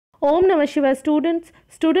Om Namah Shivaya students.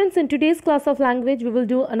 Students, in today's class of language, we will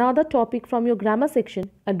do another topic from your grammar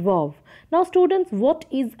section, adverb. Now students, what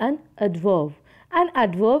is an adverb? An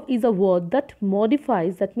adverb is a word that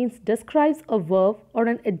modifies, that means describes a verb or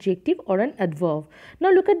an adjective or an adverb.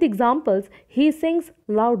 Now look at the examples. He sings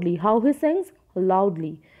loudly. How he sings?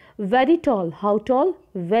 Loudly. Very tall. How tall?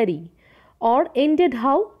 Very. Or ended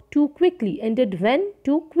how? Too quickly. Ended when?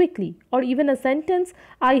 Too quickly. Or even a sentence,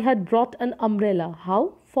 I had brought an umbrella.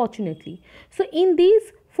 How? Fortunately. So in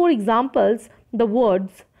these four examples, the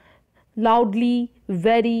words loudly,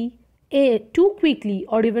 very, too quickly,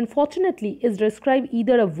 or even fortunately is describe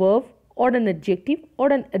either a verb or an adjective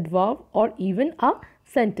or an adverb or even a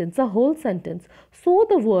sentence, a whole sentence. So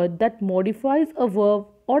the word that modifies a verb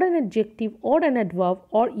or an adjective or an adverb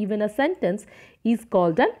or even a sentence is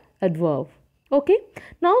called an adverb. Okay,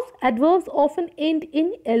 now adverbs often end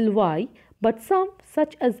in ly, but some,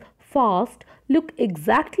 such as fast, look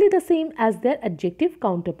exactly the same as their adjective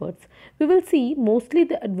counterparts. We will see mostly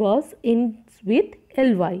the adverbs ends with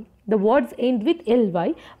ly. The words end with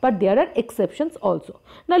ly, but there are exceptions also.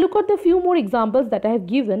 Now look at the few more examples that I have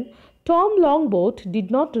given. Tom Longboat did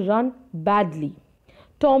not run badly.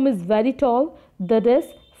 Tom is very tall. The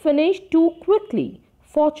race finished too quickly.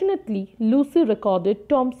 Fortunately, Lucy recorded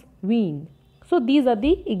Tom's win. So these are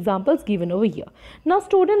the examples given over here. Now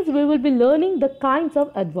students, we will be learning the kinds of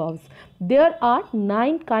adverbs. There are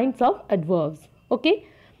 9 kinds of adverbs. Okay.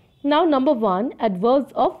 Now number 1,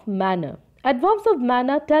 adverbs of manner. Adverbs of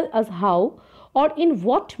manner tell us how or in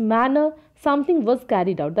what manner something was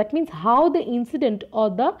carried out. That means how the incident or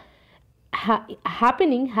the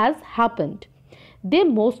happening has happened. They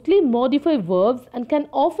mostly modify verbs and can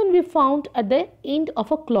often be found at the end of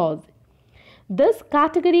a clause. This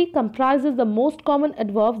category comprises the most common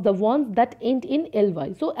adverbs, the ones that end in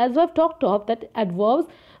ly. So as I've talked of, that adverbs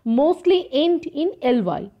mostly end in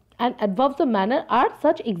ly, and adverbs of manner are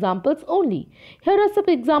such examples only. Here are some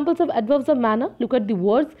examples of adverbs of manner. Look at the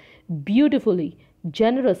words beautifully,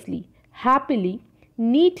 generously, happily,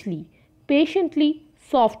 neatly, patiently,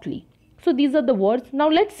 softly. So these are the words. Now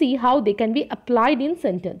let's see how they can be applied in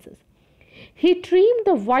sentences. He trimmed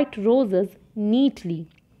the white roses neatly.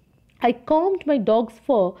 I combed my dog's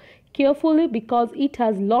fur carefully because it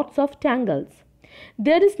has lots of tangles.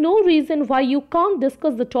 There is no reason why you can't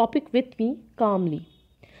discuss the topic with me calmly.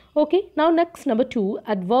 Okay, now next, number 2,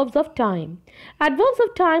 adverbs of time. Adverbs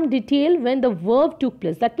of time detail when the verb took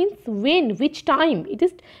place. That means when, which time. It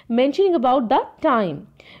is mentioning about the time.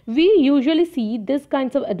 We usually see these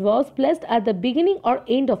kinds of adverbs placed at the beginning or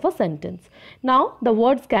end of a sentence. Now the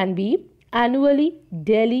words can be annually,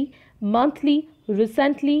 daily, monthly,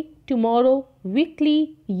 recently, tomorrow,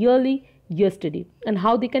 weekly, yearly, yesterday. And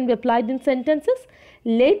how they can be applied in sentences?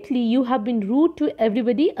 Lately, you have been rude to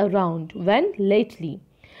everybody around. When? Lately.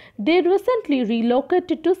 They recently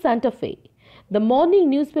relocated to Santa Fe. The morning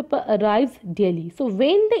newspaper arrives daily. So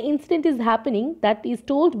when the incident is happening, that is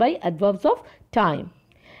told by adverbs of time.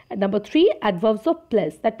 And number 3, adverbs of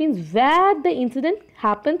place. That means where the incident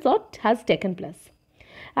happens or has taken place.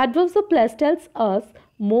 Adverbs of place tells us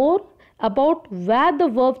more about where the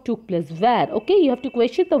verb took place. Where? Okay, you have to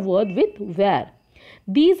question the word with where.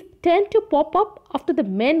 These tend to pop up after the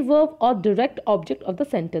main verb or direct object of the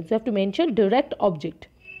sentence. You have to mention direct object.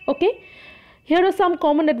 Okay, here are some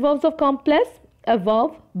common adverbs of complex.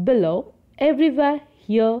 Above, below, everywhere,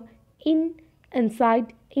 here, in,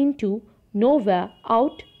 inside, into, nowhere,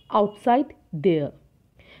 out, outside, there.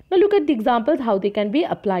 Now look at the examples how they can be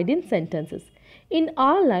applied in sentences. In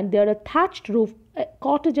Ireland, there are thatched roof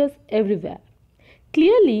cottages everywhere.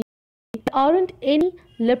 Clearly, there aren't any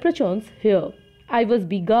leprechauns here. I was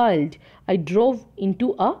beguiled. I drove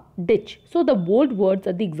into a ditch. So the bold words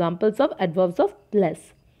are the examples of adverbs of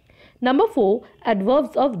place. Number 4,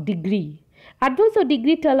 adverbs of degree. Adverbs of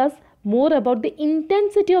degree tell us more about the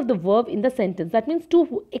intensity of the verb in the sentence. That means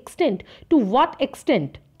to extent, to what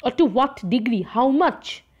extent or to what degree, how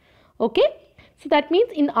much. Okay. So that means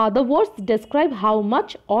in other words, describe how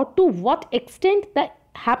much or to what extent the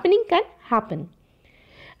happening can happen.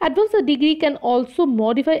 Adverbs of degree can also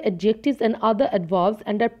modify adjectives and other adverbs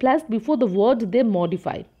and are placed before the word they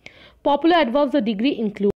modify. Popular adverbs of degree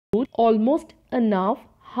include almost, enough,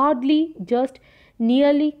 hardly, just,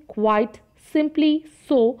 nearly, quite, simply,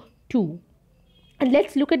 so, too. And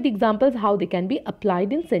let's look at the examples how they can be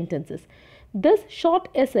applied in sentences. This short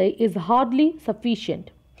essay is hardly sufficient.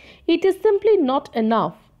 It is simply not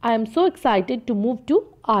enough. I am so excited to move to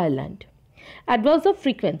Ireland. Adverbs of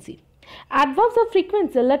frequency. Adverbs of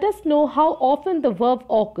frequency let us know how often the verb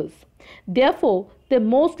occurs. Therefore, they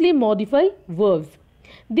mostly modify verbs.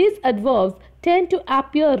 These adverbs tend to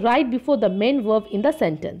appear right before the main verb in the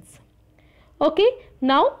sentence. Okay,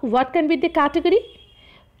 now what can be the category?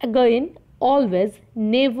 Again, always,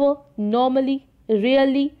 never, normally,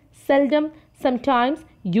 rarely, seldom, sometimes,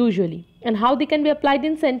 usually. And how they can be applied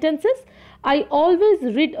in sentences? I always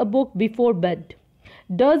read a book before bed.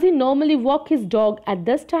 Does he normally walk his dog at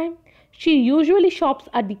this time? She usually shops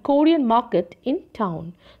at the Korean market in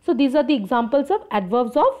town. So these are the examples of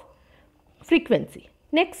adverbs of frequency.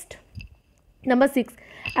 Next, number 6,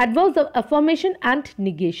 adverbs of affirmation and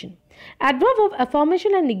negation. Adverb of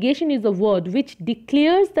affirmation and negation is a word which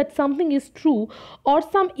declares that something is true or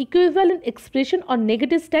some equivalent expression or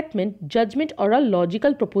negative statement, judgment or a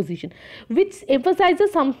logical proposition which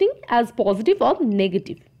emphasizes something as positive or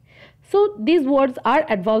negative. So these words are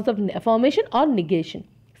adverbs of affirmation or negation.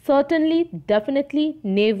 Certainly, definitely,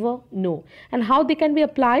 never, no. And how they can be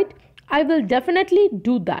applied? I will definitely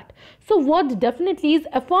do that. So what definitely is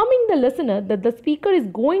affirming the listener that the speaker is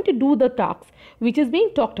going to do the task which is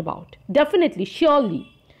being talked about. Definitely,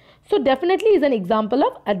 surely. So definitely is an example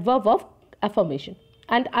of adverb of affirmation.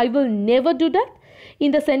 And I will never do that.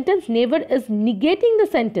 In the sentence, never is negating the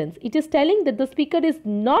sentence. It is telling that the speaker is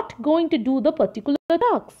not going to do the particular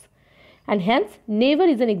task. And hence, never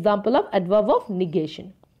is an example of adverb of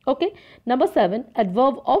negation. Okay. Number 7,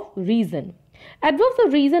 adverb of reason. Adverbs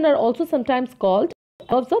of reason are also sometimes called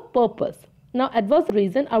adverbs of purpose. Now, adverbs of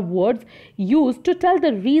reason are words used to tell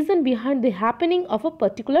the reason behind the happening of a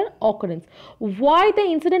particular occurrence. Why the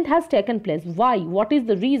incident has taken place. Why? What is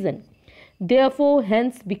the reason? Therefore,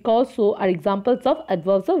 hence, because, so are examples of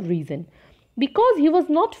adverbs of reason. Because he was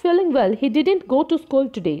not feeling well, he didn't go to school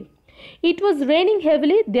today. It was raining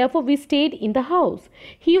heavily, therefore we stayed in the house.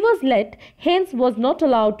 He was late, hence was not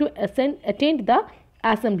allowed to attend the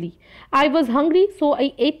assembly. I was hungry, so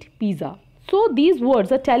I ate pizza. So these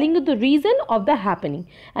words are telling you the reason of the happening,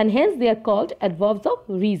 and hence they are called adverbs of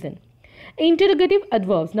reason. Interrogative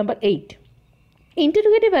adverbs, number 8.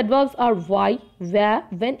 Interrogative adverbs are why, where,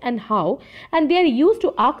 when and how, and they are used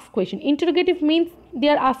to ask questions. Interrogative means they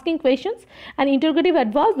are asking questions, and interrogative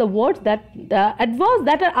adverbs, the adverbs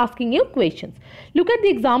that are asking you questions. Look at the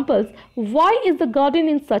examples. Why is the garden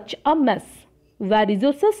in such a mess? Where is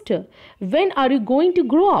your sister? When are you going to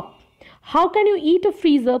grow up? How can you eat a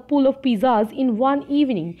freezer full of pizzas in one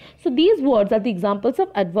evening? So these words are the examples of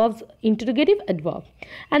adverbs, interrogative adverb.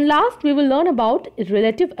 And last, we will learn about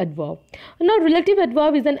relative adverb. Now, relative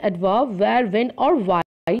adverb is an adverb where, when or why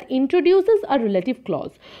introduces a relative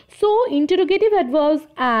clause. So interrogative adverbs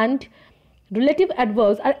and relative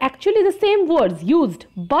adverbs are actually the same words used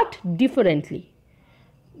but differently.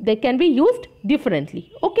 They can be used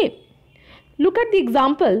differently. Okay. Look at the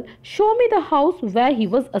example, show me the house where he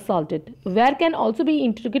was assaulted. Where can also be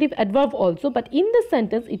interrogative adverb also, but in this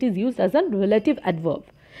sentence it is used as a relative adverb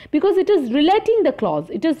because it is relating the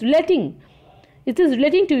clause. It is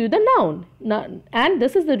relating to you the noun. Now, and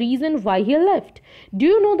this is the reason why he left. Do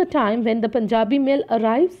you know the time when the Punjabi mail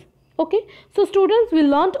arrives? Okay, so students, we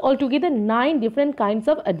learnt altogether 9 different kinds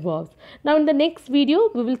of adverbs. Now in the next video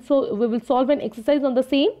we will solve an exercise on the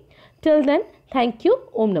same. Till then, thank you.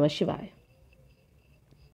 Om Namah Shivaya.